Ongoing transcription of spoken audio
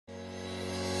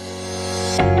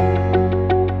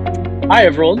Hi,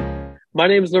 everyone. My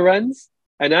name is Laurenz,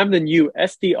 and I'm the new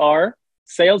SDR,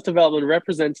 Sales Development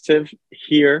Representative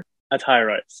here at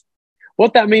Hyrise.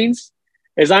 What that means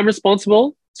is I'm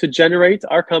responsible to generate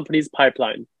our company's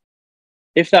pipeline.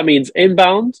 If that means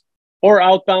inbound or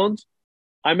outbound,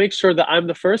 I make sure that I'm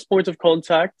the first point of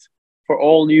contact for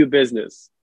all new business.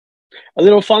 A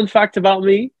little fun fact about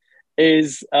me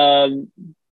is that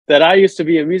I used to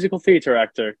be a musical theater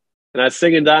actor, and I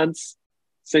sing and dance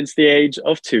since the age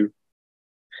of 2.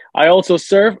 I also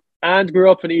serve and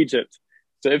grew up in Egypt.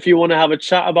 So if you want to have a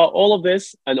chat about all of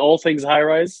this and all things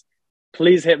Hyrise,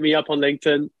 please hit me up on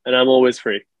LinkedIn, and I'm always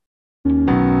free.